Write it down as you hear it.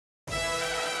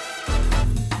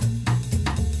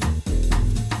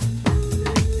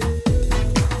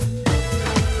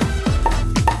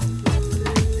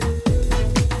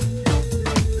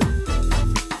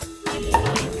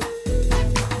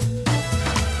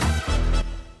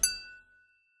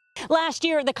Last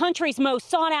year, the country's most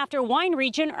sought-after wine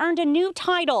region earned a new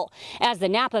title as the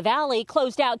Napa Valley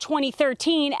closed out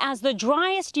 2013 as the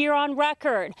driest year on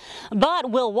record.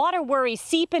 But will water worries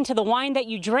seep into the wine that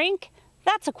you drink?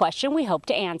 That's a question we hope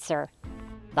to answer.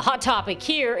 The hot topic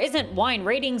here isn't wine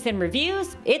ratings and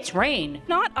reviews, it's rain.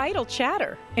 Not idle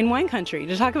chatter in wine country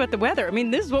to talk about the weather. I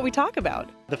mean, this is what we talk about.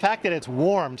 The fact that it's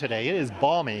warm today, it is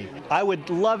balmy. I would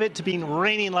love it to be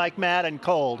raining like mad and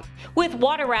cold. With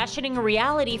water rationing a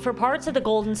reality for parts of the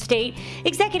Golden State,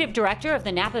 Executive Director of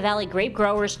the Napa Valley Grape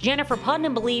Growers, Jennifer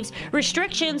Putnam, believes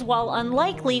restrictions, while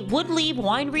unlikely, would leave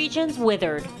wine regions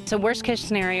withered. So worst case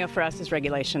scenario for us is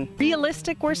regulation.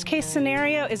 Realistic worst case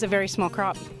scenario is a very small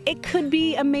crop. It could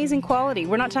be amazing quality.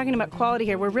 We're not talking about quality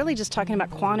here. We're really just talking about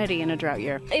quantity in a drought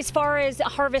year. As far as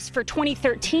harvest for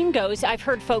 2013 goes, I've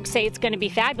heard folks say it's going to be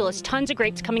fabulous. Tons of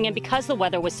grapes coming in because the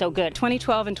weather was so good.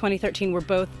 2012 and 2013 were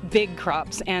both big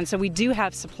crops, and so we do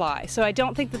have supply. So I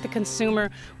don't think that the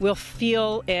consumer will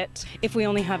feel it if we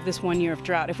only have this 1 year of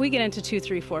drought. If we get into 2,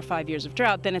 3, 4, 5 years of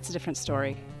drought, then it's a different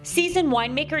story. Seasoned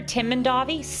winemaker Tim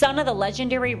Mondavi, son of the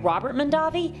legendary Robert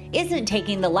Mondavi, isn't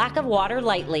taking the lack of water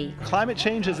lightly. Climate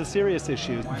change is a serious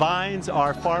issue. Vines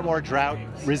are far more drought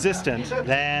resistant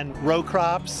than row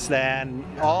crops, than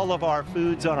all of our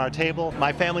foods on our table.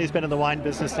 My family's been in the wine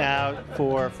business now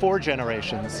for 4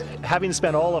 generations. Having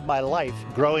spent all of my life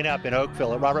growing up in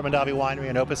Oakville at Robert Mondavi Winery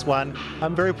and Opus One,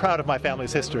 I'm very proud of my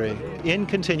family's history. In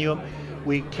Continuum,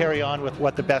 we carry on with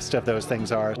what the best of those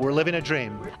things are. We're living a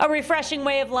dream. A refreshing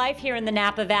way of life here in the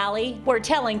Napa Valley, where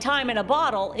telling time in a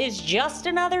bottle is just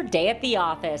another day at the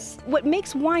office. What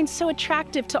makes wine so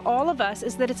attractive to all of us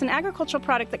is that it's an agricultural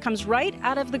product that comes right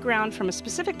out of the ground from a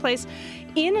specific place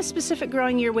in a specific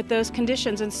growing year with those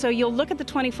conditions. And so you'll look at the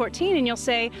 2014 and you'll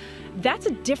say, that's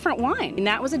a different wine, and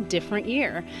that was a different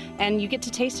year. And you get to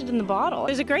taste it in the bottle.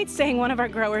 There's a great saying one of our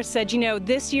growers said, you know,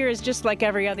 this year is just like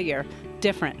every other year,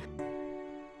 different.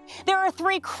 There are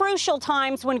 3 crucial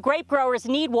times when grape growers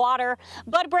need water: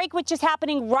 bud break, which is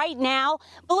happening right now;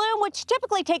 bloom, which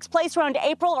typically takes place around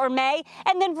April or May;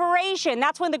 and then veraison.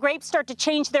 That's when the grapes start to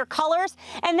change their colors,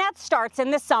 and that starts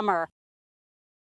in the summer.